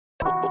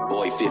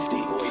Boy 50.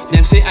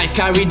 Them say I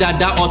carry that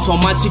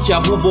automatic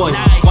Yahoo boy.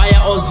 Wire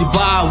us the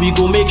bar, we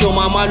go make your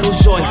mama lose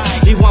joy.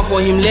 Leave one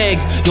for him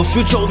leg, your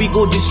future we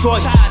go destroy.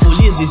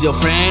 Police is your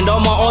friend,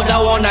 all my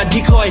other one a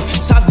decoy.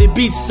 Saz the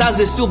beat, Saz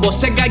the still, but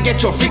Sega get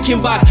your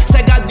freaking back.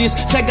 Sega this,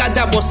 Sega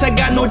that, but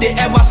Sega no they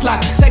ever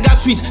slack. Sega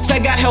tweet,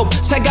 Sega help,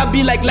 Sega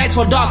be like light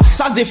for dark.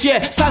 Saz the fear,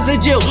 Saz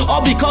the jail,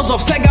 all because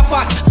of Sega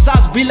fact.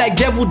 Saz be like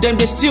devil, them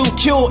they still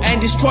kill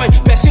and destroy.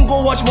 Person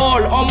go watch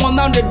ball, all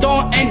now they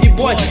don't end the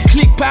boy.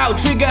 Click pow,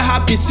 trigger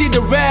happy, see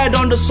the red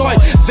on the soil.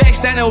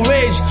 Vexed and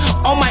enraged,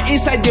 on my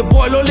inside the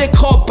boil. Only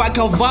cup I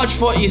can vouch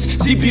for is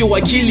CP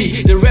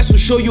Wakili. The rest will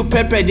show you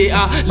pepper, they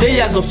are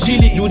layers of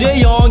chili. You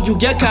they young, you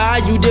get car,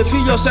 you they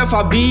feel yourself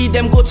a B.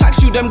 Them go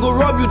tax you, them go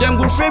rob you, them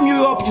go frame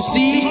you up, you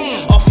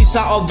see.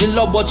 Officer of the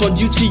law, but on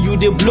duty you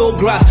they blow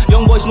grass.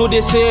 Young boys know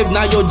they save,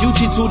 now your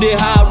duty to they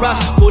harass.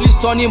 Police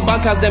turning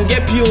bankers, them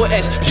get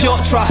POS, pure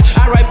trust.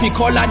 RIP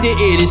caller day,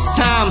 it is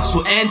time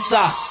to end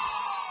SARS.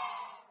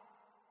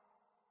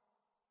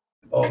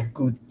 Oh,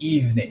 good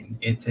evening.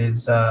 It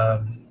is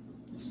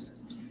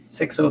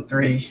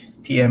 6:03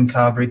 p.m.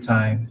 Calgary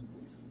time.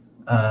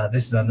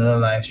 This is another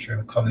live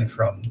stream coming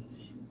from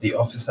the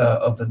Officer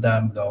of the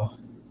Damn Law,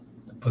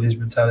 the Police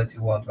Brutality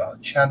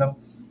Worldwide channel.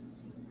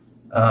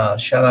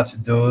 Shout out to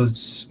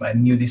those, my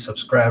newly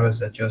subscribers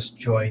that just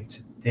joined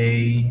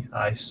today.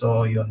 I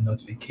saw your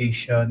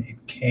notification.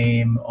 It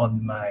came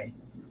on my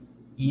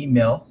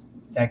email.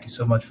 Thank you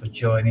so much for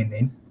joining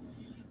in.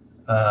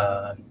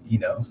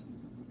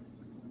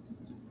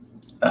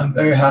 I'm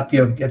very happy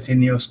of getting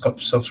new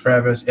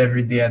subscribers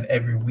every day and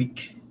every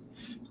week,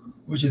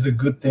 which is a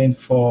good thing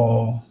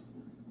for,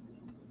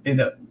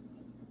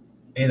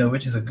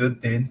 which is a good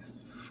thing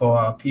for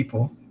our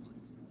people.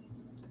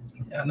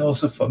 And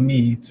also for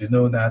me to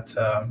know that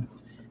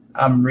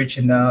I'm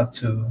reaching out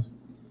to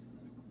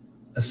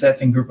a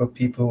certain group of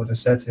people with a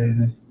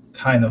certain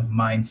kind of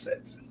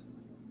mindset.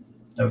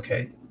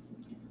 Okay.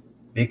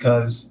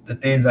 Because the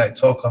things I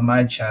talk on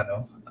my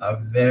channel are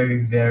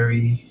very,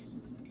 very,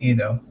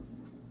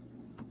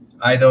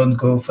 I don't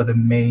go for the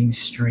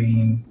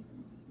mainstream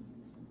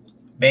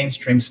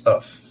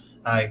stuff.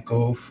 I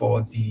go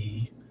for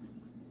the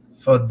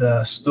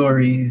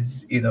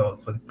stories,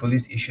 for the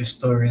police issue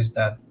stories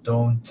that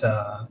don't,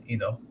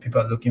 people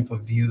are looking for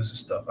views and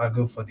stuff. I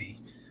go for the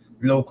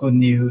local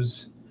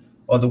news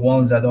or the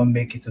ones that don't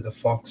make it to the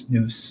Fox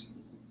News,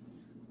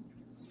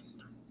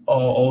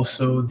 or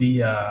also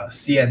the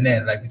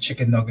CNN, like the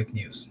chicken nugget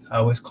news. I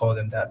always call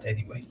them that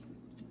anyway.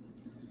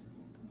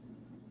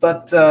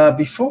 But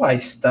before I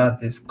start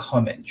this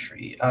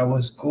commentary, I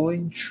was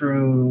going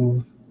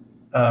through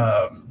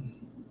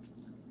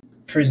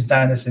Prince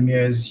Diana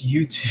Samir's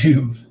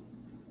YouTube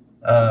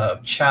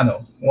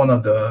channel, one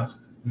of the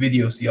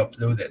videos he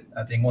uploaded,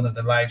 I think one of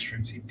the live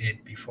streams he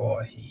did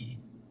before he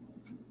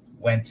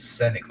went to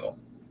Senegal,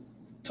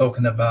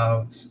 talking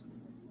about,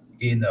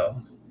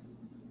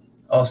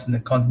 us in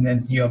the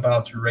continent knew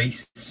about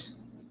race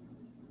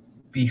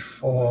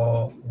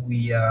before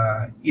we,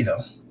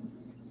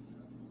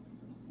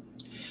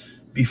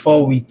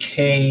 before we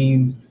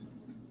came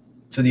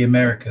to the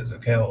Americas,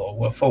 okay, or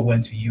before we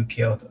went to UK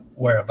or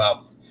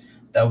whereabout,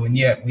 that we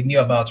knew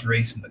about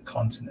race in the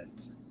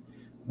continent,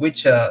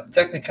 which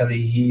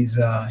technically he's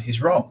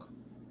wrong,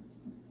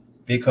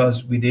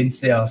 because we didn't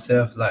say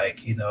ourselves like,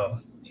 he's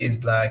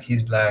black,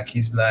 he's black,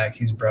 he's black,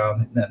 he's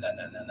brown. No.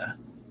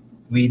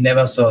 We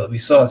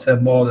saw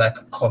ourselves more like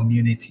a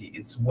community.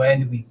 It's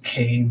when we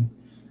came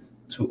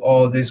to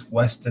all these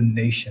Western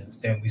nations,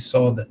 then we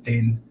saw the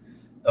thing,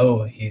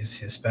 oh, he's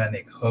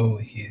Hispanic, oh,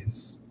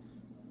 he's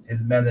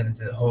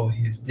melanated, oh,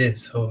 he's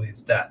this, oh,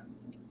 he's that.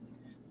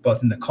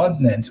 But in the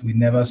continent, we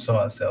never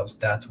saw ourselves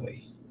that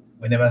way.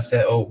 We never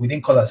said, oh, we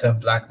didn't call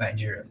ourselves black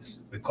Nigerians.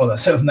 We called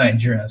ourselves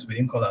Nigerians. We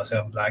didn't call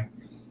ourselves black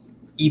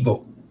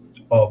Igbo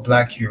or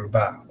black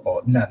Yoruba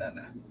or no.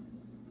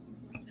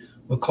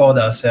 We called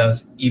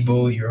ourselves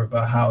Igbo,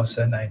 Yoruba,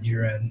 Hausa,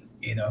 Nigerian.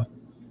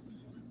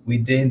 We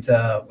didn't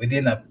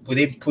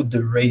put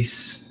the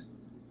race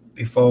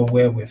before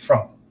where we're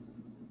from.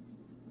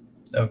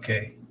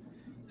 Okay,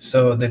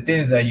 so the thing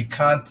is that you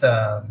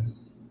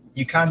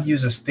can't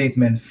use a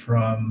statement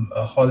from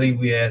a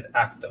Hollywood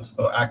actor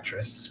or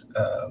actress,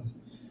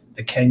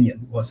 the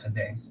Kenyan, what's her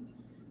name,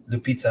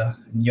 Lupita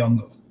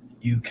Nyong'o.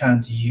 You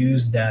can't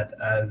use that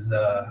as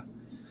a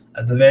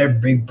very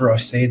big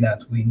brush, saying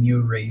that we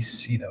knew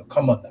race.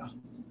 Come on now.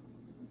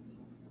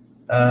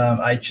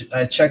 I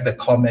checked the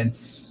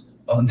comments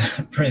on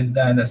Prince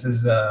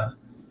Diana's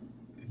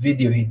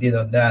video he did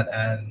on that,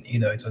 and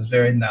it was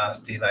very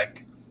nasty,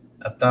 like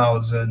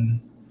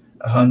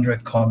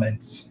 1,100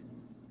 comments.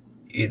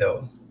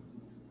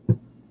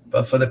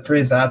 But for the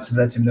Prince, I had to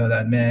let him know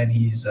that, man,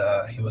 he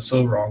was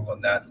so wrong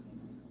on that.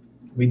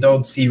 We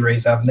don't see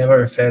race. I've never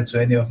referred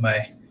to any of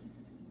my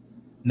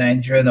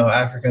Nigerian or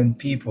African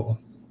people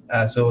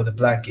as, oh, the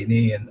black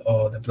Guinean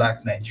or the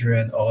black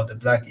Nigerian or the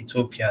black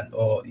Ethiopian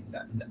or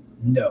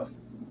no.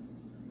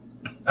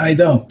 I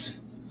don't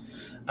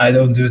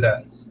do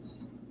that.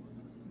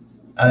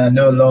 And I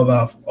know a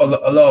lot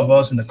of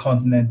us in the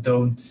continent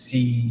don't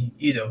see,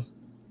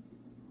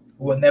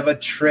 were never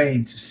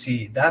trained to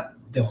see that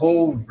the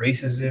whole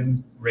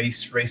racism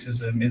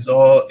is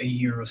all a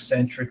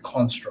Eurocentric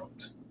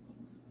construct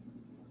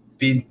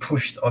being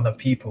pushed on the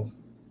people.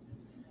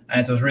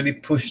 And it was really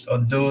pushed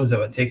on those that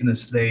were taking the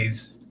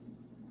slaves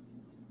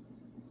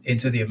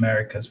into the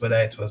Americas, whether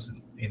it was,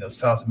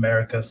 South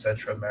America,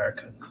 Central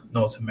America,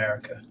 North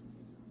America,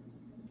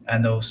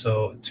 and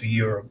also to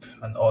Europe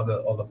and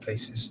other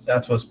places.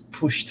 That was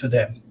pushed to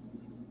them.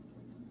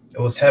 It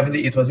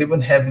was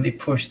even heavily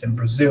pushed in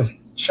Brazil.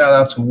 Shout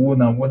out to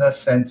Wuna. Wuna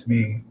sent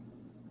me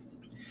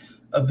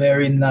a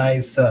very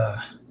nice,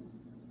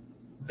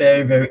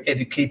 very, very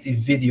educative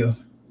video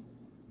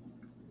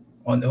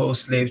on the whole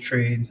slave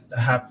trade that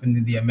happened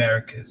in the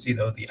Americas,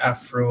 the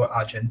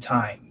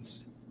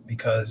Afro-Argentines,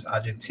 because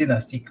Argentina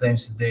still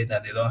claims today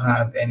that they don't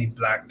have any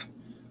black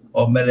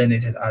or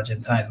melanated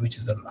Argentines, which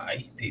is a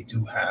lie. They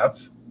do have.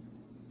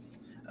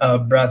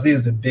 Brazil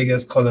is the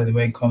biggest colony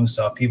when it comes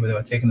to our people that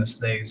were taking the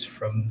slaves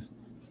from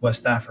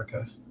West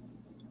Africa.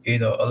 A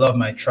lot of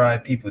my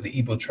tribe people, the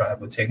Igbo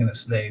tribe, were taking the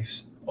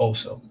slaves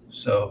also.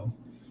 So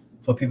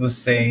for people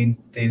saying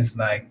things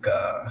like,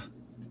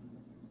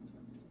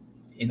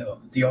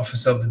 the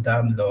officer of the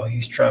damn law,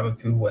 his tribal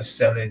people were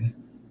selling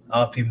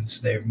our people to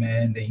slave,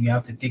 man, then you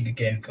have to think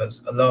again,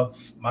 because a lot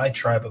of my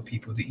tribal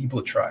people, the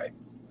Igbo tribe,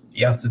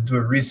 you have to do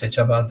a research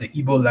about the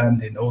Igbo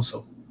landing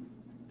also,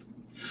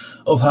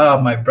 of how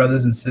my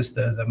brothers and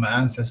sisters and my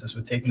ancestors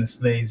were taking the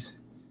slaves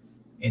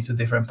into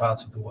different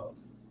parts of the world.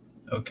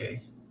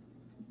 Okay.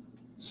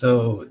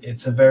 So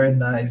it's a very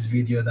nice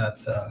video that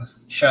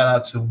shout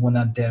out to one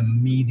of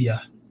them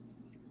media,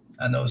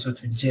 and also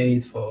to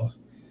Jade for,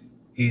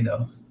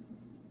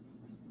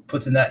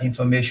 putting that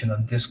information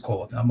on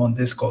Discord. I'm on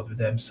Discord with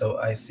them, so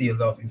I see a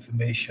lot of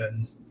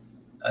information.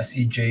 I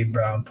see Jay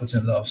Brown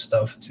putting a lot of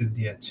stuff to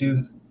there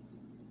too.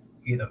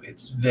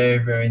 It's very,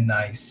 very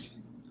nice.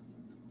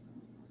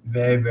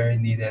 Very, very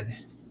needed.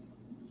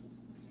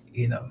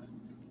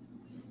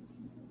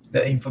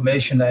 The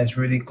information that is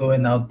really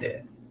going out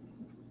there.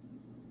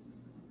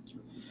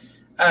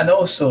 And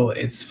also,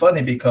 it's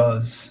funny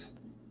because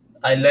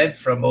I learned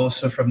from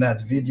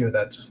that video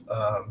that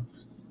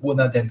one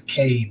of them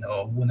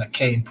Wuna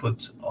Kane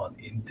put on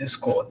in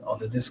Discord, on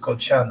the Discord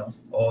channel,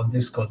 or on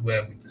Discord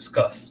where we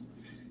discuss,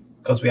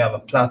 because we have a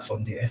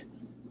platform there.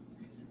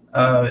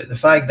 The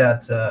fact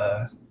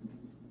that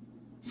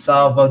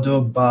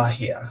Salvador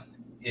Bahia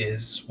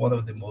is one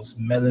of the most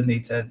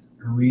melanated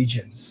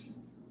regions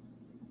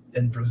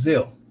in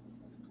Brazil.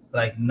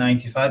 Like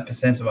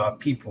 95% of our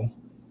people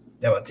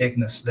that were taking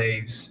the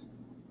slaves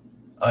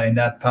are in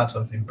that part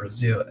of in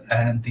Brazil,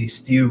 and they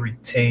still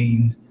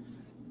retain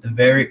the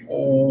very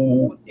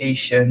old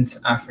ancient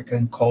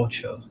African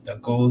culture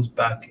that goes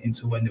back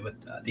into when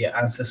their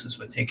ancestors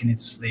were taken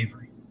into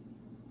slavery.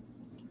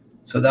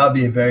 So that would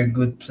be a very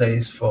good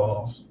place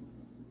for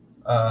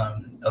a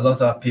lot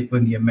of our people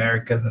in the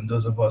Americas and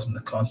those of us in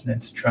the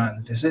continent to try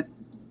and visit,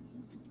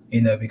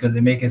 because they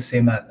make it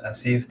seem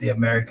as if the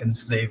American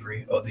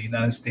slavery or the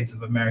United States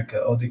of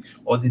America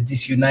or the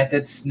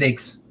disunited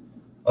snakes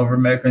of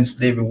American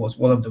slavery was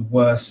one of the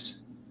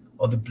worst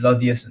or the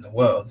bloodiest in the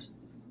world.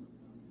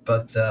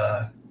 But,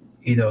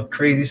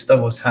 crazy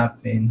stuff was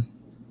happening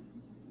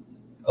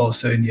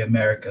also in the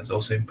Americas,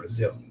 also in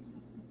Brazil.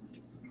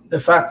 The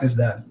fact is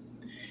that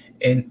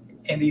in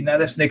the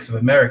United States of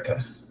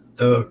America,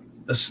 the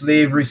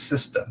slavery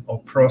system or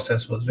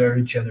process was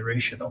very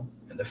generational.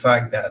 And the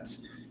fact that,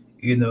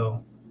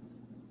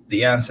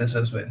 the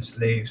ancestors were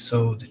enslaved,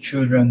 so the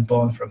children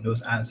born from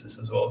those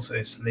ancestors were also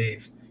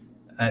enslaved.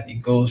 And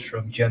it goes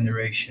from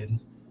generation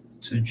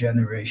to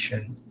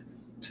generation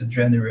to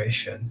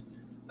generation,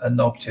 and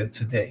up till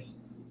today.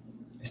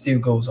 It still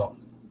goes on.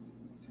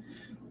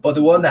 But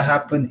the one that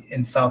happened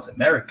in South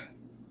America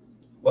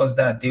was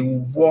that they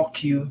will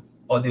walk you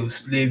or they will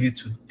slave you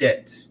to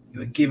death.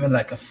 You were given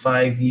like a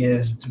 5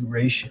 years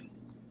duration,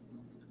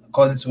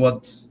 according to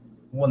what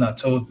Wuna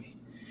told me.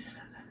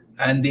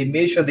 And they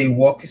made sure they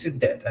walk you to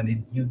death,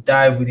 and you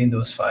die within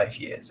those 5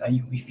 years.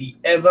 And if you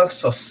ever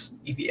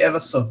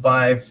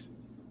survive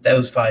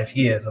those 5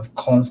 years of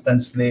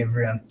constant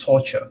slavery and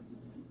torture,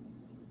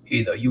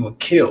 you were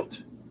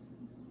killed.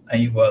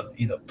 And you were,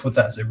 put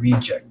as a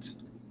reject.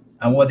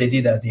 And what they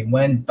did, that they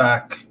went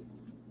back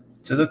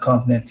to the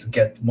continent to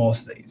get more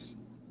slaves,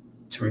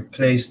 to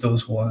replace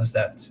those ones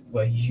that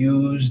were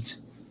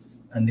used,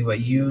 and they were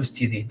used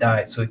till they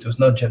died. So it was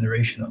not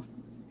generational.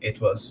 It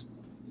was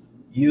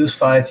use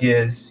 5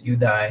 years, you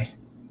die.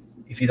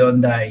 If you don't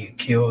die, you're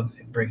killed.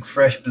 They bring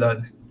fresh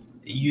blood.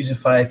 They use you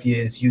 5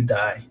 years, you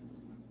die.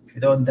 If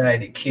you don't die,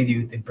 they kill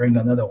you. They bring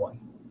another one.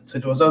 So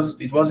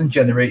it wasn't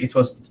generated.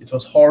 It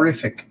was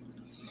horrific.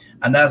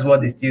 And that's what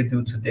they still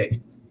do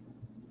today.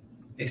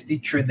 They still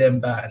treat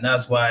them bad. And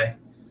that's why,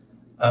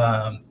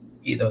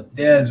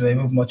 theirs were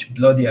even much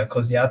bloodier,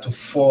 because they had to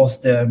force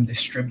them. They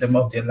stripped them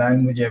of their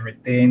language,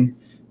 everything,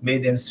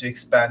 made them speak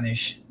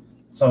Spanish.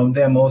 Some of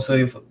them also,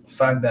 the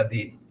fact that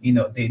they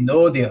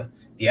know their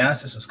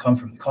ancestors come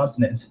from the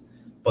continent,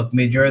 but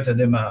majority of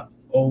them are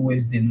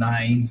always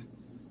denying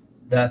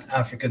that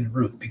African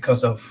root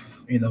because of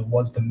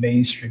what the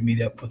mainstream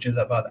media pushes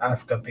about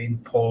Africa being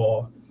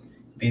poor,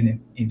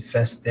 being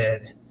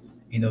infested,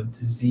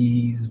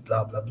 disease,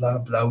 blah blah blah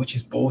blah, which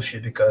is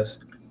bullshit because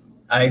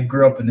I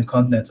grew up in the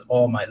continent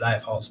all my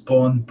life. I was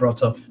born,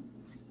 brought up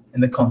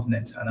in the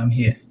continent, and I'm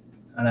here,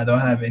 and I don't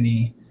have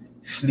any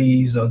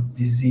fleas or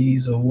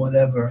disease or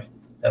whatever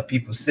that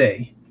people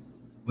say,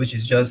 which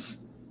is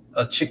just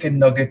a chicken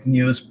nugget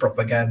news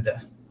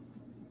propaganda,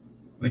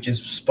 which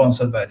is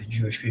sponsored by the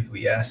Jewish people.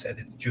 Yeah, I said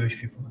it, the Jewish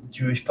people, the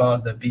Jewish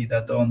powers that be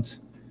that don't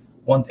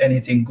want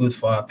anything good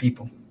for our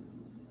people.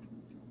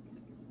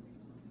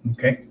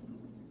 Okay.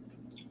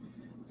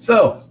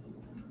 So,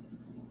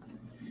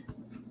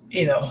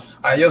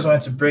 I just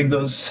wanted to bring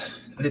those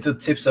little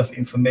tips of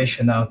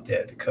information out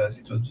there because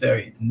it was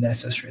very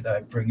necessary that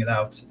I bring it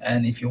out.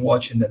 And if you're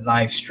watching the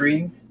live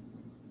stream,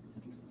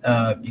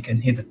 you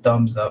can hit the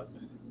thumbs up.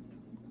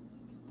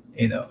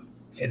 Hit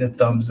the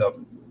thumbs up.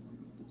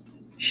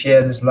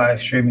 Share this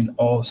live stream in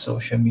all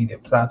social media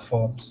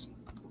platforms.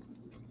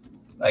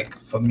 Like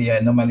for me, I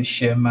normally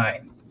share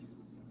mine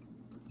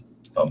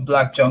on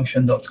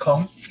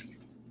blackjunction.com.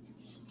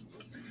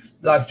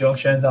 Black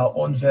Junction is our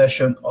own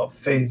version of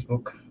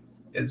Facebook.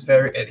 It's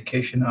very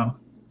educational.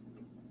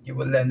 You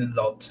will learn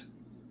a lot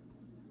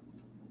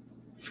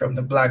from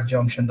the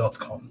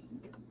blackjunction.com.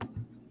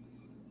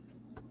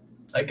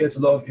 I get a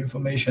lot of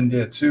information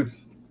there too.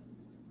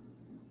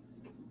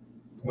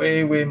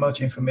 Way, way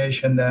much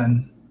information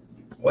than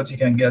what you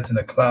can get in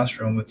the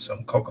classroom with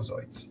some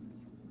Caucasoids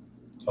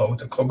or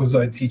with a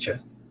Caucasoid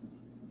teacher.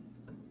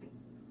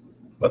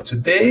 But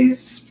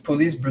today's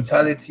police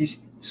brutality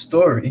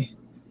story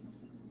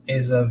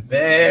is a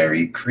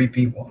very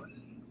creepy one.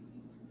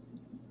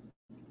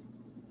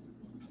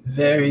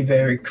 Very,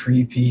 very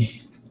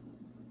creepy.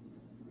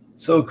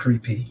 So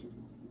creepy.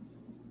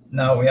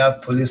 Now we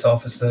have police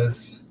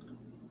officers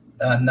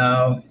that are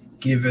now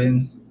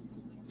given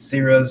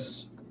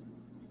serious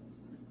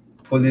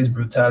police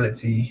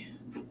brutality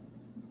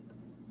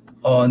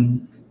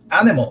on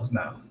animals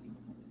now.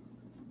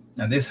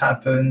 And this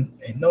happened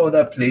in no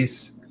other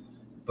place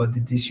but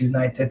the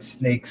Disunited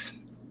Snakes,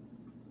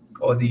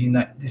 or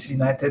this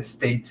United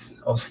States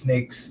of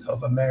Snakes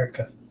of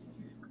America,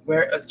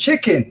 where a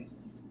chicken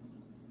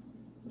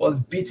was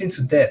beaten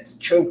to death,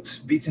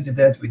 beaten to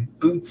death with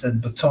boots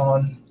and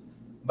baton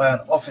by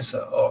an officer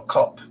or a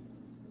cop.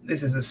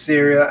 This is a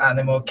serial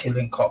animal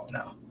killing cop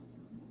now.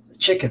 The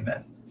chicken,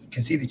 man. You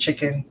can see the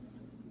chicken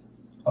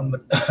on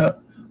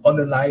the on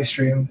the live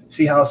stream.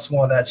 See how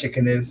small that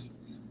chicken is.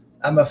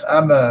 In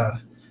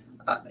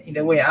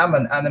a way, I'm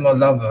an animal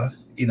lover.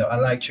 I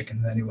like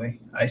chickens anyway.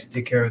 I used to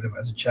take care of them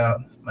as a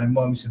child. My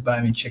mom used to buy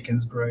me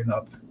chickens growing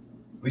up.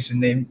 We used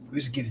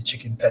to give the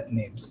chicken pet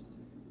names.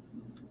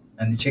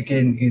 And the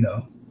chicken,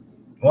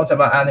 what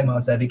about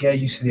animals that they get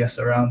used to their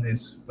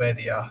surroundings where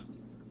they are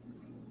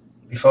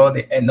before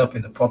they end up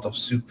in the pot of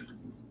soup,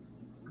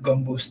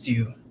 gumbo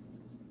stew,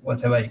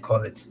 whatever you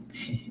call it.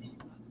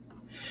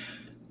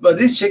 But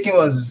this chicken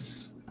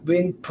was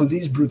being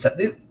police brutal.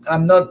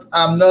 I'm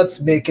not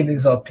making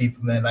this up,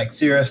 people, man. Like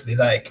seriously,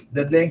 like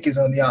the link is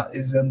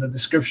in the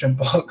description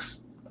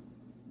box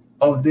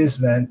of this,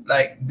 man.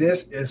 Like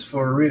this is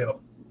for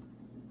real.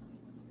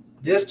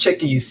 This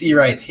chicken you see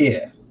right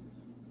here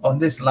on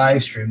this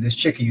live stream, this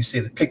chicken you see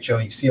the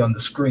picture you see on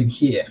the screen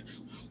here,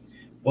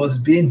 was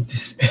being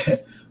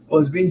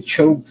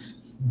choked,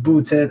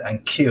 booted,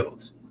 and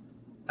killed.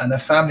 And the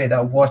family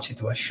that watched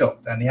it was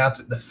shocked, and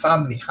the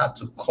family had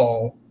to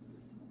call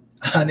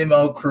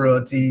animal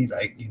cruelty,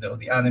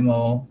 the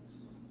animal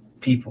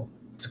people,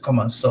 to come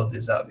and sort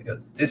this out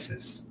because this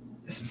is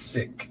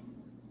sick.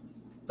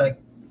 Like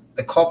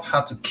the cop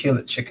had to kill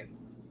a chicken.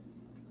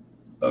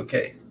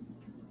 Okay.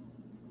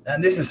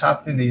 And this is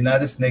happening in the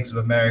United States of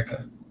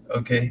America.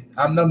 Okay.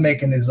 I'm not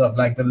making this up.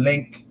 Like the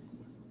link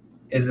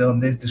is on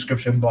this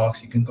description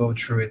box. You can go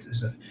through it.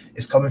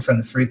 It's coming from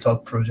the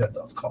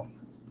freethoughtproject.com.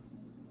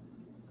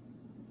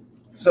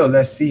 So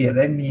let's see here.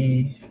 Let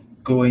me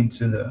go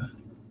into the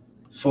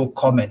full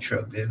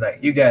commentary of this.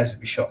 Like, you guys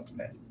would be shocked,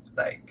 man.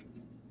 Like,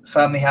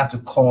 family had to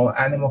call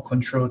animal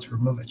control to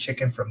remove a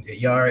chicken from their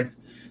yard,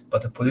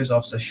 but the police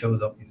officer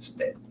showed up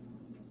instead.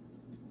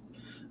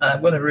 And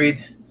I'm going to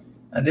read,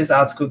 and this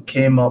article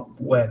came up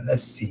when,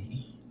 let's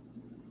see.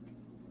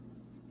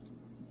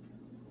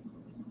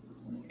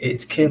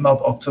 It came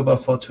up October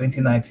 4,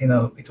 2019.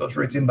 It was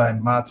written by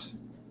Matt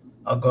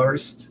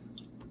Agorist,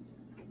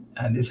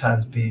 and this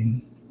has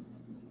been,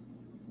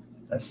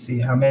 let's see,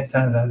 how many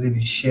times has it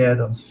been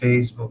shared on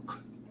Facebook?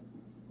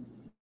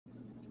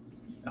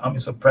 I'll be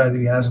surprised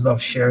if it has a lot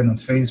of sharing on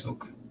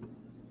Facebook.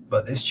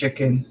 But this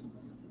chicken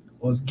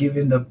was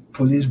given the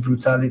police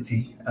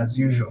brutality as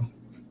usual.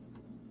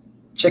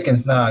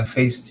 Chickens now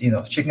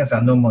chickens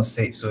are no more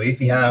safe. So if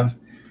you have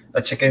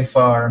a chicken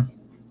farm,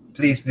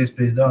 please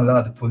don't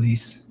allow the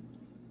police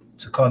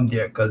to come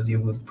there because you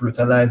will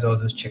brutalize all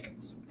those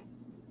chickens.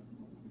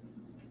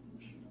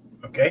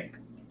 Okay?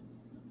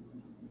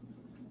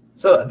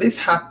 So this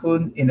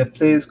happened in a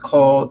place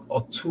called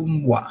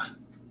Ottumwa,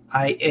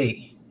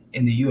 IA,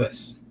 in the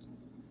US.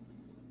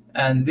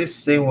 And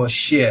this thing was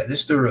shared, this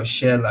story was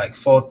shared like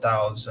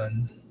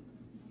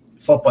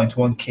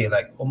 4.1K,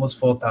 like almost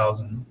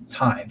 4,000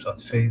 times on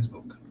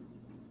Facebook.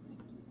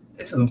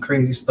 This is some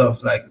crazy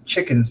stuff. Like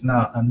chickens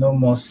now are no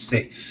more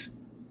safe.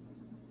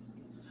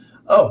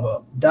 Oh,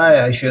 well,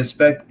 Daya, I should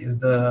expect is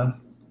the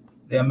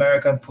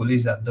American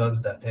police that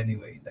does that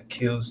anyway, that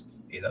kills,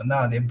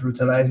 now they're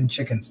brutalizing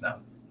chickens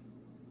now.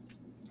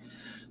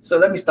 So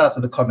let me start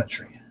with the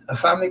commentary. A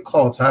family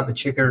call to have a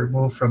chicken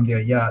removed from their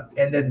yard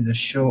ended in a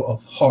show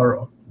of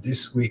horror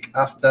this week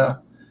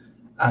after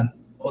an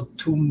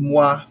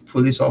Ottumwa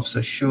police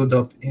officer showed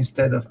up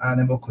instead of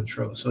animal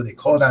control. So they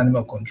called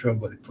animal control,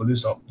 but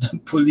the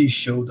police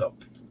showed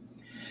up.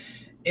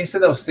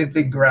 Instead of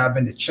simply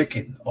grabbing the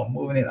chicken or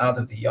moving it out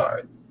of the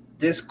yard,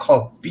 this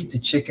cop beat the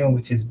chicken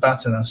with his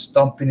baton and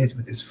stomping it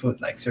with his foot.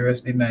 Like,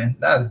 seriously, man,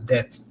 that's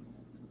death.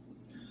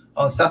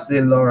 On Saturday,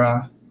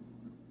 Laura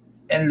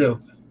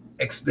Enlope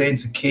explained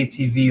to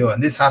KTVO,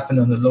 and this happened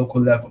on the local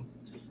level,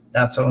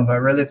 that some of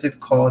her relatives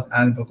called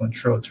animal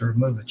control to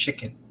remove a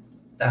chicken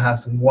that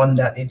has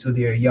wandered into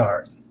their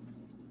yard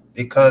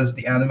because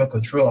the animal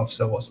control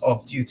officer was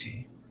off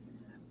duty.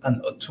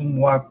 An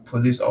Ottumwa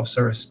police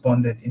officer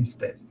responded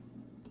instead.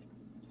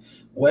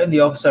 When the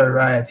officer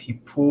arrived, he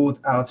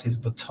pulled out his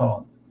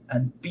baton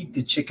and beat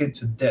the chicken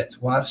to death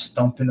while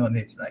stomping on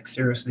it. Like,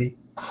 seriously,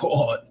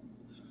 God.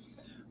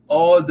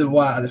 All the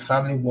while, the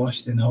family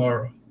watched in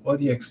horror. What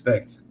do you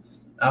expect?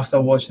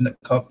 After watching the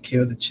cop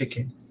kill the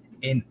chicken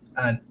in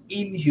an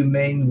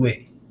inhumane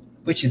way,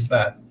 which is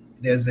bad.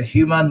 There's a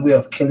human way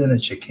of killing a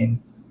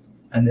chicken,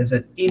 and there's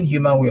an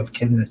inhuman way of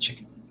killing a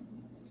chicken.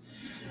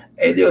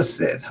 Elio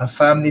says her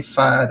family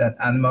filed an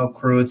animal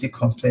cruelty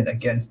complaint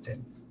against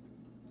him.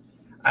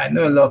 I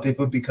know a lot of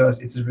people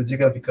because it is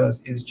ridiculous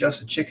because it's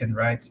just a chicken,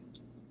 right?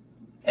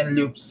 And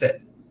Luke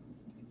said,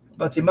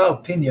 but in my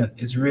opinion,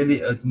 it's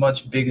really a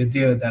much bigger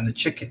deal than the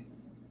chicken.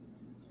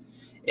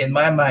 In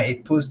my mind,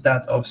 it puts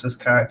that officer's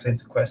character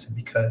into question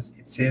because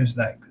it seems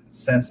like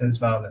senseless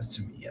violence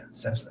to me. Yeah,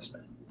 senseless,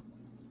 man.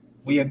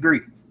 We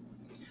agree.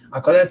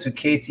 According to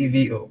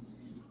KTVO,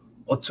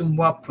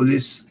 Ottumwa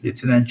Police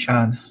Lieutenant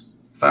Chan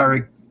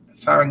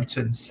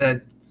Farrington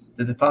said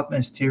the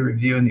department is still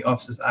reviewing the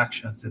officer's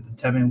actions to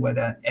determine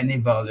whether any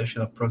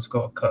violation of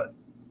protocol occurred.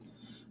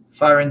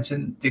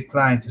 Farrington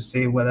declined to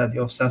say whether the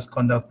officer's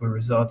conduct will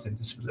result in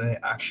disciplinary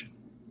action.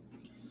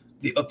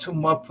 The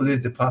Ottumwa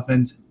Police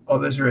Department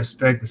always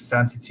respects the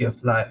sanctity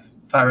of life,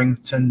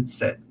 Farrington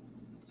said.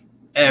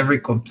 Every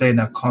complaint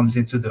that comes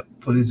into the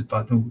police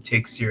department will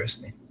take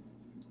seriously.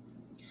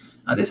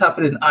 And this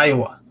happened in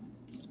Iowa.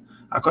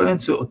 According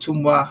to the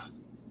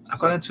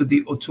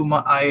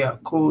Ottumwa Iowa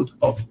Code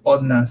of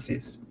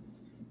Ordinances,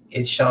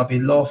 it shall be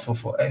lawful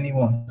for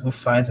anyone who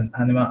finds an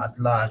animal at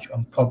large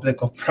on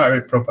public or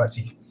private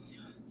property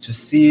to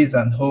seize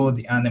and hold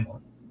the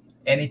animal.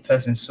 Any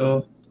person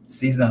so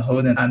seized and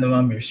holding an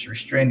animal may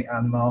restrain the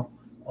animal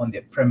on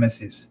their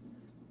premises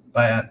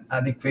by an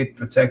adequate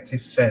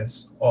protective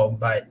fence or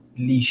by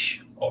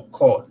leash or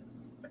cord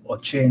or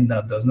chain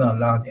that does not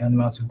allow the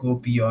animal to go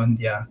beyond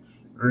their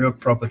real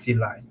property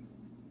line.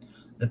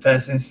 The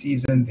person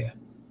seizing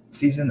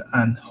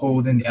and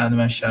holding the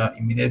animal shall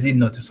immediately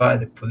notify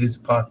the police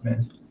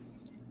department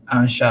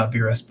and shall be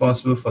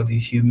responsible for the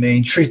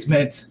humane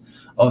treatment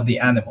of the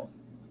animal,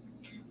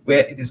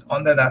 where it is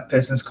under that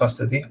person's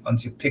custody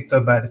until picked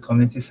up by the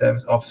community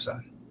service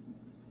officer.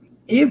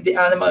 If the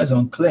animal is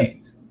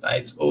unclaimed by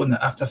its owner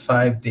after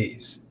 5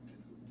 days,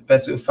 the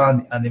person who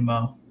found the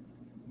animal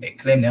may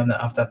claim the animal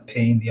after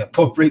paying the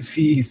appropriate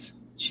fees.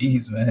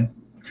 Jeez, man,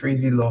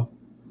 crazy law.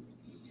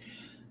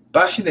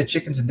 Bashing the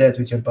chicken to death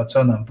with your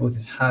baton and boot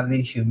is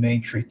hardly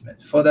humane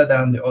treatment. Further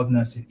down the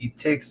ordinance, it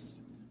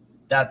takes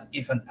that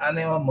if an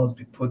animal must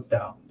be put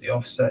down, the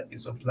officer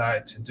is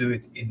obliged to do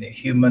it in a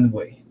human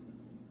way.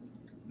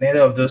 Neither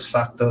of those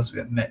factors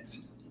were met.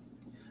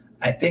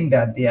 I think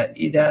that they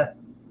either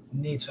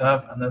need to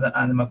have another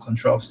animal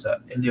control officer,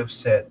 Eliop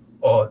said,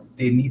 or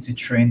they need to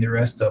train the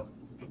rest of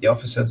the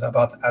officers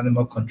about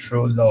animal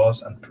control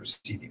laws and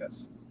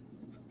procedures.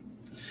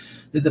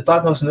 The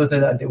department also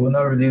noted that they will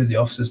not release the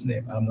officer's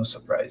name. I'm not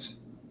surprised.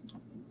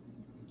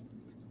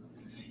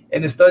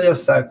 In the study of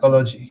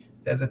psychology,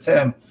 there's a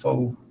term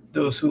for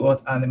those who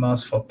hurt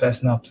animals for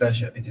personal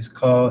pleasure. It is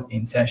called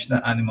intentional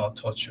animal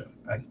torture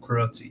and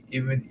cruelty,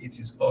 even it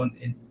is own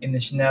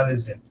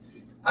initialism,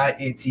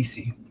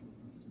 IATC.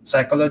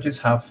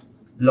 Psychologists have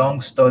long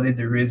studied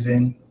the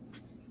reason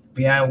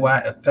behind why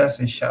a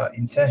person shall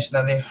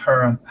intentionally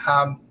harm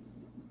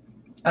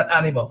an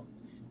animal,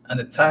 and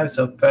the types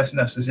of person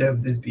associated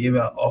with this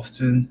behavior are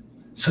often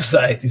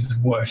society's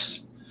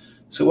worst.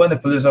 So when the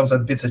police officer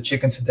beats a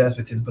chicken to death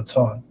with his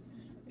baton,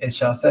 it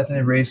shall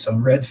certainly raise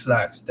some red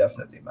flags,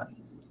 definitely, man.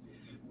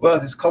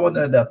 Well, it's common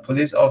that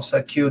police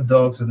officers kill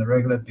dogs on a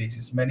regular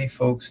basis. Many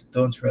folks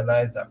don't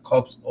realize that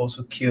cops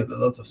also kill a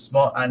lot of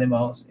small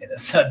animals in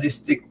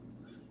sadistic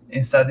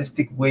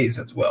ways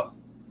as well.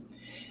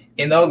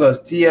 In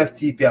August,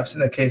 TFTP, I've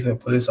seen a case where a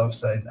police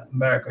officer in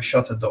America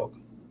shot a dog.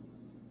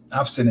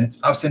 I've seen it.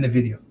 I've seen the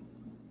video.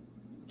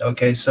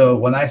 Okay, so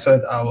when I saw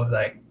it, I was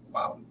like,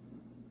 wow.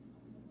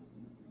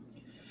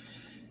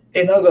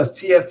 In August,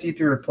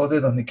 TFTP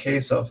reported on the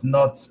case of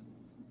North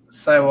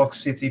Siwok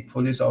City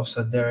police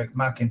officer Derek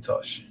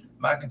McIntosh.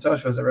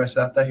 McIntosh was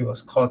arrested after he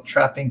was caught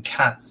trapping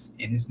cats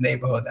in his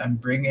neighborhood and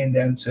bringing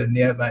them to a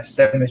nearby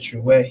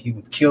cemetery where he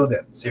would kill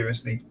them.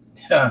 Seriously.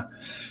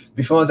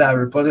 Before that, I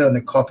reported on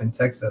a cop in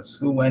Texas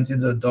who went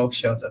into a dog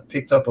shelter,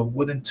 picked up a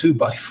wooden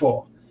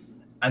 2x4,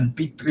 and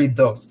beat 3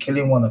 dogs,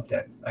 killing one of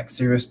them. Like,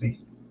 seriously.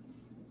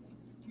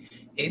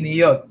 In New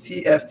York,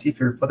 TFTP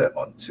reported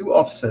on 2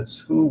 officers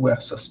who were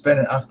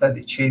suspended after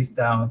they chased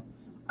down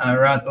and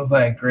ran over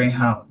a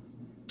greyhound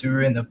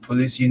during a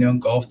police union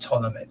golf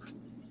tournament.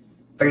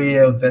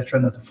 3-year-old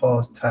veteran of the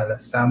Falls, Tyler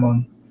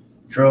Salmon,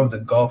 drove the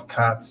golf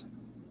cart,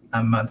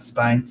 and Matt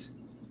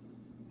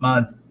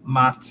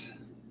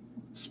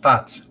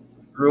Spat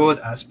rode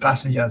as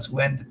passengers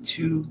when the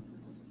 2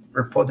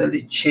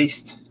 reportedly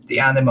chased the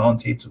animal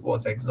until it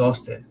was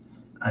exhausted,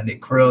 and the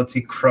cruelty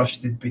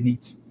crushed it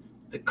beneath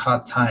the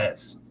car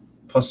tires,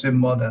 possibly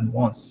more than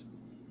once,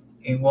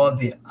 in what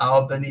the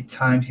Albany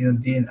Times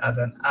deemed as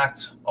an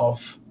act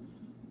of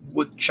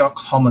woodchuck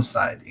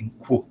homicide, in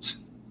quote.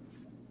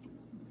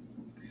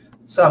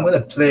 So I'm going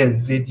to play a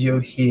video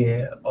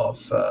here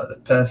of the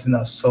person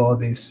that saw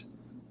this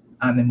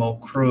animal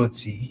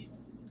cruelty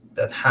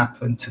that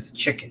happened to the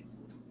chicken.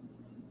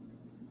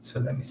 So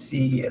let me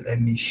see here.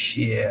 Let me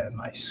share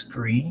my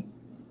screen.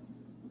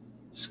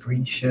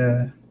 Screen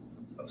share.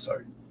 Oh,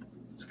 sorry.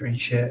 Screen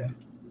share.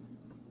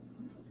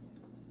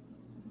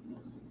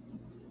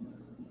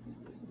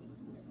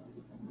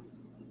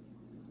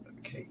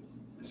 Okay,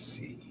 let's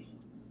see.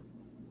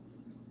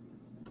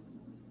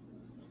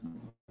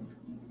 All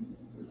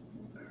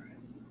right.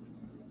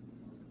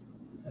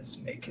 Let's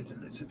make it a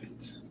little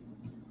bit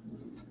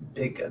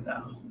bigger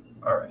now.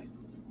 All right.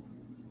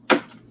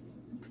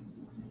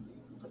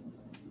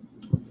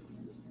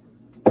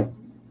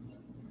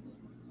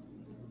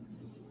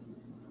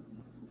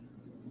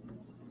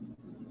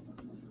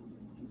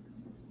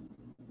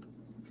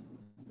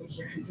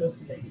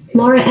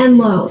 Laura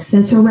Enlow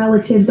says her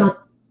relatives on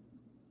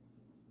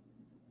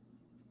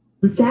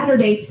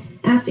Saturday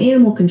asked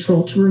Animal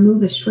Control to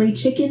remove a stray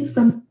chicken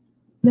from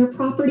their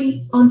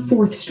property on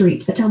 4th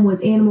Street.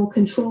 Ottumwa's Animal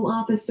Control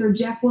Officer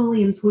Jeff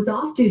Williams was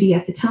off duty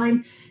at the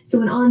time,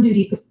 so an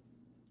on-duty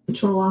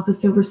patrol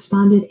officer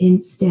responded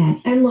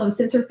instead. Enlow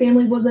says her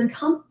family was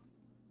uncomfortable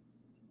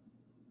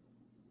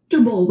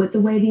with the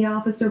way the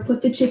officer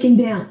put the chicken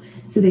down,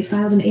 so they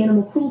filed an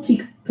animal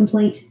cruelty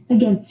complaint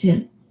against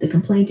him. The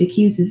complaint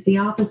accuses the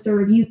officer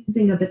of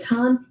using a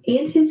baton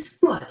and his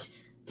foot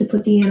to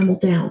put the animal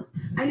down.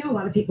 I know a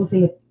lot of people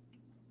think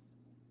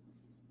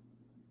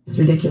it's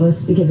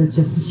ridiculous because it's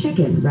just a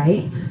chicken,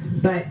 right?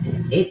 But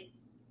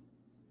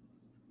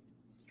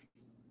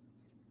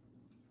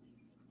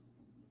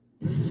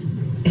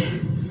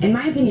in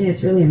my opinion,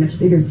 it's really a much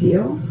bigger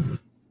deal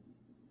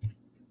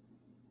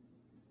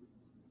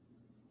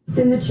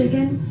than the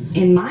chicken.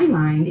 In my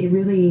mind, it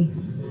really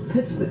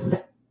puts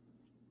that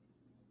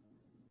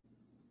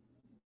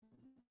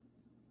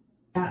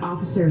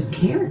officer's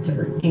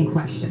character in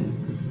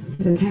question,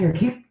 his entire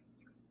character,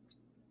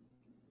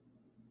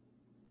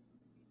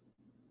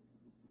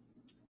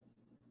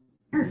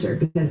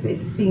 because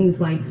it seems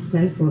like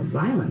senseless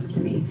violence to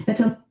me.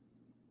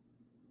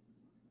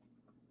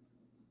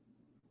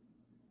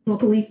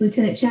 Police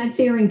Lieutenant Chad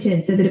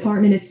Farrington said the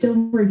department is still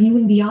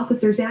reviewing the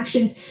officer's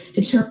actions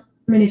to determine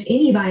if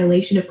any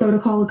violation of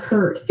protocol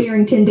occurred.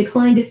 Farrington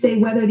declined to say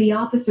whether the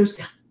officer's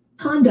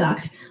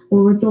conduct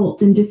will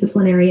result in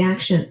disciplinary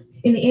action.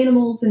 In the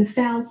Animals and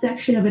Fowl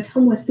section of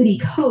Ottumwa City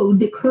Code,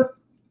 the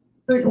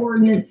current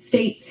ordinance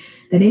states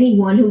that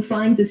anyone who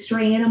finds a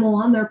stray animal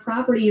on their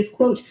property is,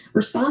 quote,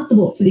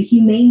 responsible for the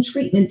humane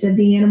treatment of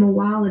the animal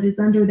while it is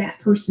under that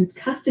person's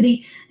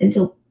custody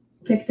until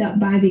picked up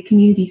by the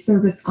community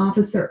service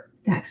officer.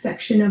 That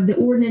section of the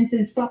ordinance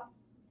is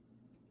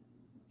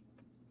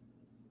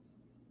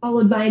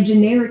followed by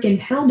generic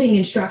impounding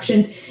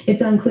instructions.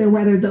 It's unclear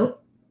whether those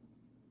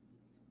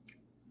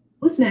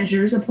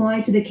measures apply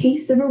to the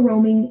case of a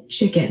roaming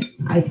chicken.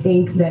 I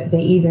think that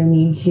they either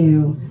need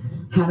to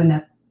have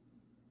another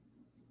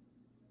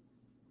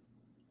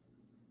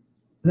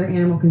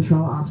animal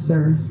control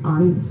officer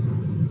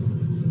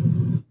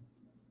on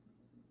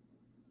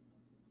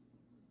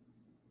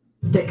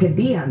that could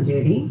be on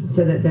duty,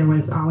 so that there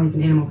was always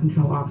an animal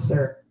control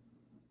officer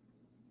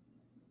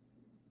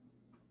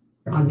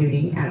on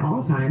duty at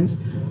all times,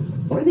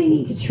 or they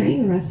need to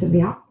train the rest of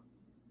the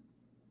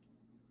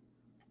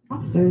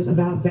officers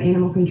about the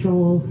animal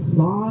control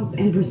laws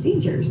and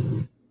procedures.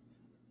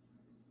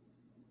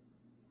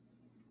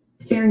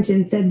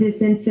 Farrington said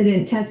this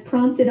incident has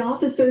prompted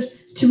officers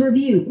to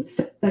review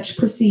such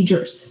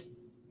procedures.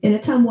 In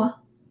Ottumwa,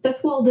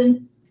 Beth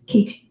Walden,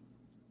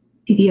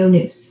 KTVO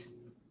News.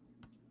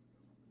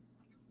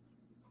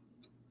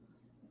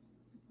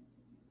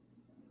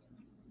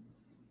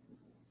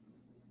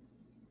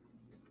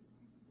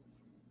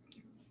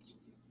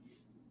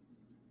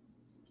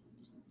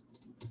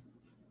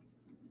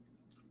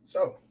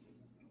 So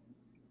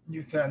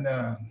you can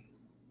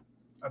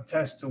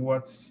attest to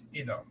what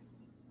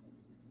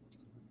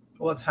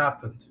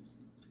happened.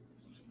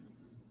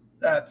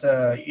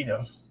 That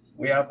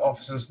we have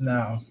officers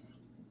now,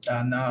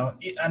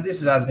 and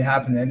this has been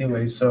happening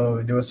anyway.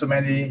 So there were so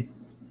many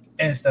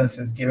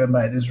instances given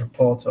by this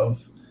report of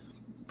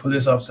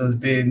police officers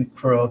being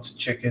cruel to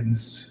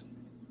chickens,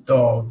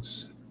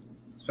 dogs,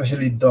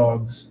 especially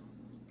dogs.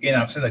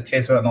 I've seen a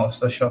case where an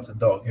officer shot a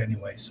dog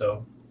anyway,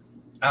 so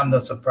I'm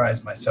not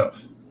surprised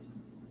myself.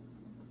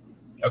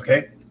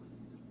 Okay?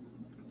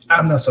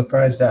 I'm not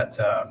surprised that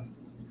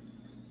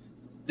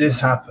this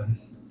happened,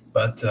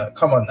 but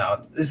come on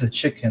now. This is a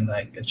chicken,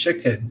 like a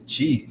chicken,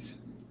 jeez.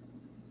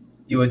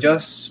 You were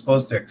just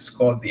supposed to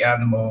escort the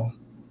animal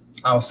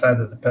outside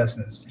of the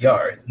person's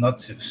yard, not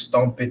to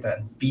stomp it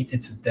and beat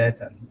it to death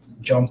and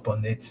jump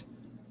on it.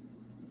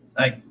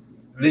 Like,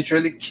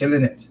 literally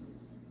killing it.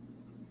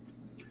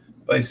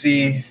 But you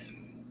see,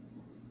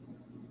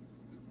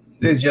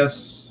 there's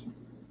just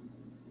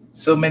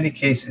so many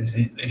cases.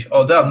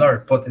 Although I'm not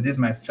reporting, this is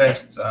my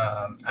first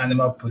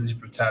animal police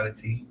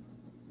brutality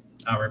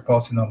I'm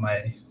reporting on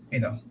my,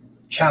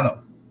 channel.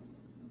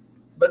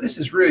 But this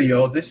is real,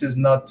 yo. This is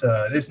not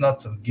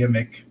some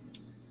gimmick.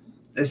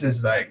 This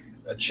is like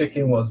a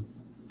chicken was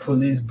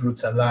police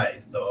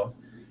brutalized, or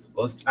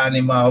was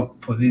animal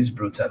police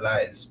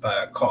brutalized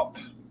by a cop.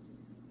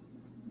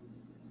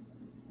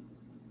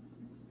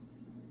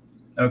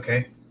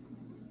 Okay.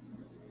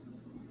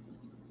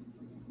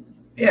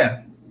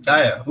 Yeah,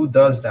 Daya, who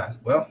does that?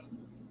 Well,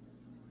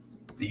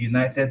 the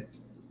United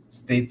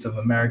States of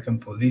American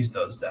Police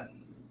does that.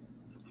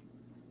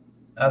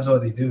 That's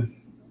what they do.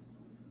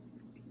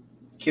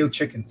 Kill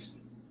chickens.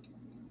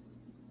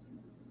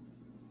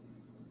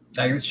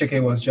 Like, this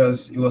chicken was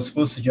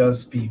supposed to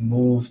just be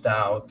moved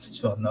out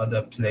to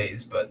another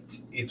place, but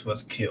it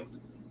was killed.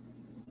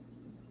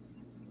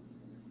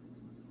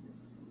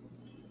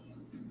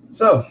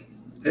 So,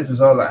 this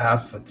is all I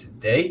have for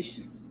today.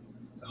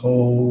 The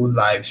whole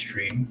live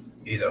stream,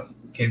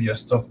 came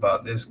just talk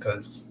about this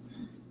because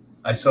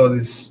I saw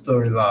this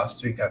story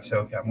last week. I said,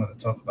 okay, I'm going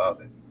to talk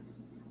about it.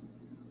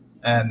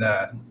 And,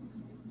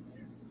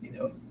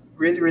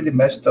 really, really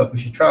messed up. We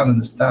should try and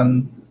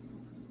understand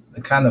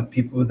the kind of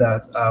people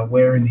that are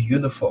wearing the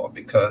uniform,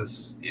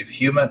 because if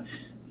human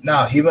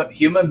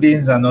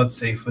beings are not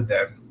safe with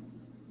them,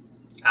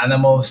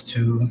 animals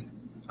too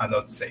are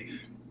not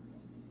safe.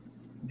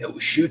 They will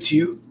shoot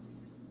you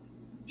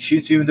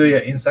even though you're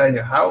inside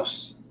your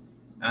house,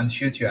 and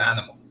shoot your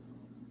animal,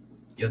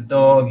 your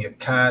dog, your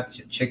cat,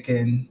 your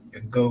chicken,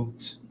 your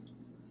goat.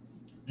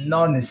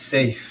 None is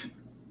safe.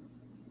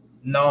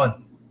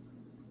 None.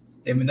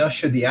 They may not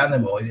shoot the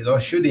animal. If they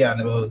don't shoot the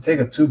animal, they'll take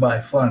a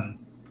 2x4 and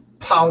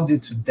pound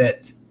it to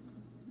death.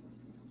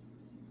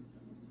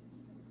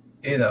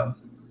 Your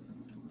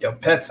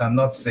pets are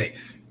not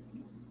safe.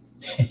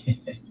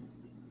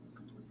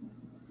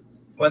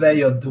 Whether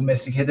you're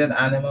domesticated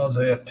animals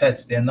or your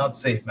pets, they're not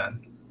safe,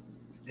 man.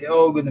 They're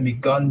all going to be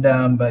gunned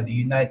down by the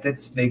United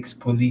States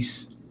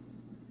Police.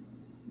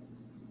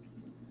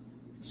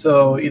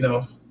 So,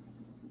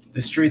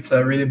 the streets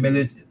are really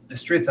military. The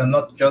streets are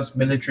not just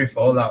military for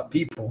all our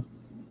people,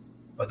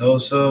 but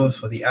also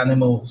for the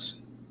animals.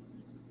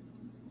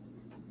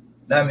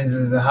 That means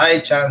there's a high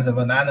chance of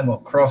an animal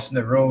crossing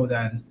the road,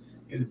 and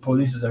if the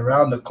police is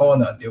around the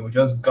corner, they will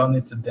just gun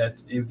it to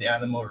death if the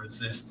animal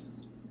resists.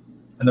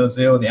 And they'll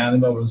say, oh, the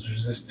animal was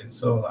resisting,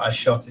 so I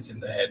shot it in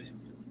the head.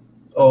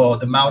 Or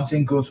the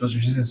mountain goat was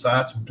resisting, so I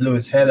had to blow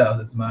its head out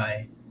with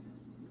my,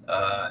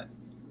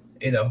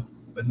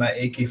 with my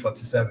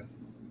AK-47.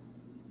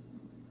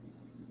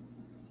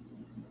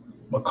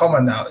 But come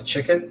on now, a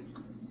chicken?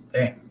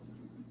 Damn.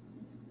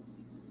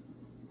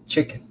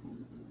 Chicken.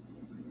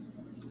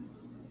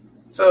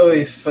 So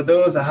if for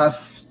those that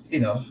have,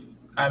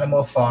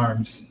 animal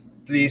farms,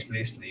 please,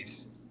 please,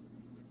 please,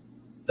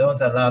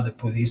 don't allow the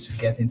police to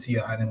get into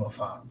your animal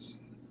farms.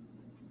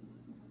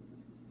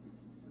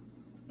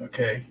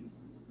 Okay?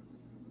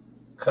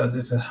 Because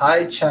it's a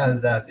high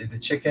chance that if the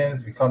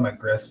chickens become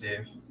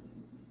aggressive,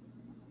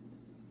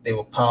 they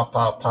will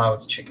pow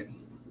the chicken.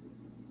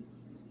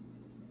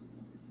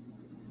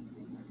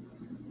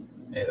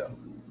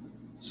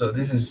 So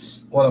this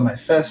is one of my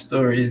first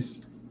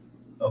stories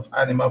of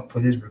animal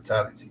police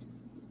brutality.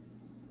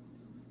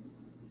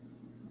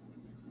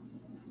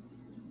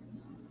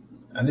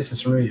 And this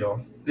is real,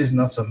 y'all. This is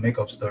not some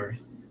makeup story.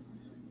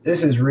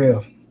 This is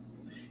real.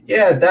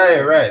 Yeah,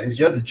 Daya, right. It's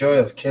just the joy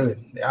of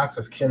killing. The act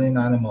of killing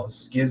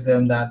animals gives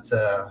them that,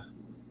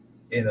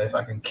 if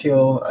I can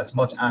kill as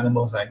much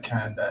animals as I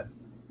can, that,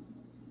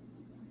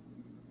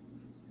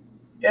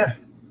 yeah.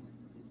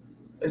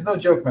 It's no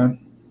joke, man.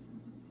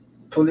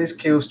 Police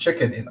kills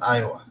chicken in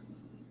Iowa.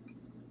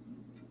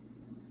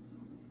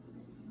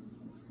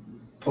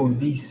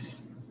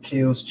 Police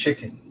kills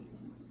chicken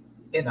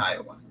in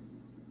Iowa.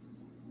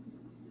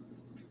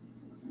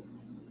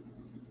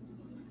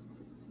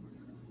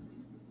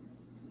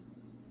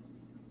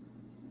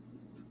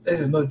 This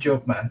is no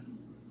joke, man.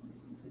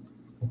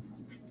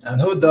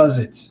 And who does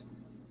it?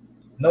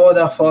 No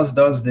other force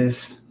does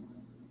this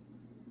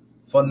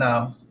for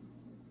now,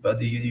 but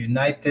the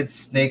United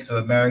Snakes of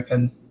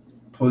American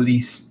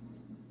Police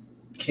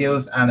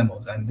kills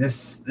animals, and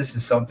this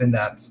is something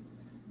that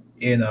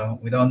they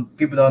don't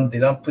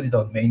put it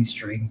on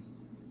mainstream.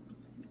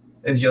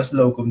 It's just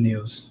local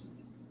news,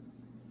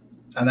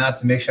 and I had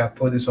to make sure I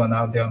put this one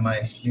out there on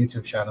my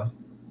YouTube channel.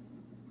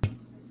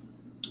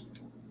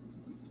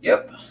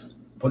 Yep,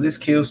 police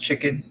kills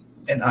chicken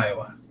in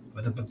Iowa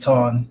with a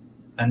baton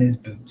and his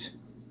boot.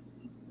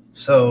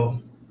 So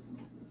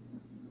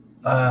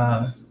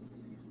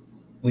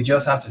we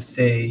just have to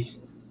say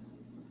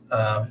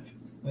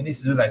we need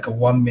to do like a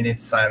 1 minute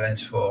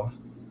silence for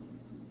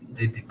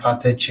the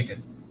departed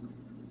chicken.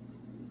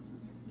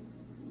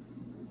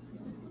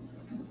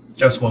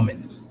 Just 1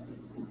 minute.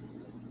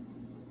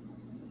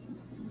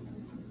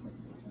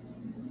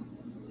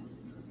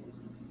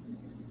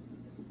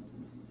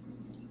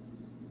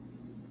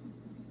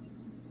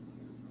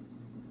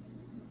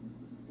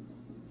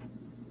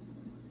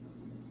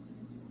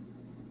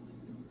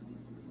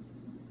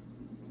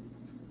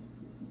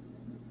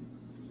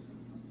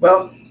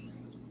 Well,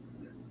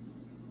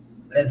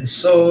 let the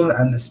soul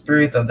and the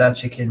spirit of that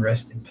chicken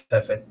rest in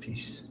perfect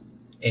peace.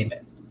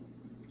 Amen.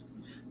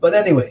 But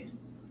anyway,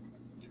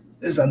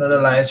 this is another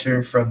live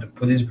stream from the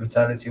Police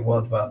Brutality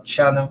Worldwide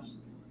channel.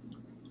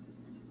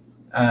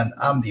 And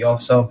I'm the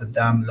officer of the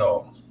damn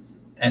law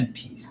and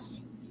peace.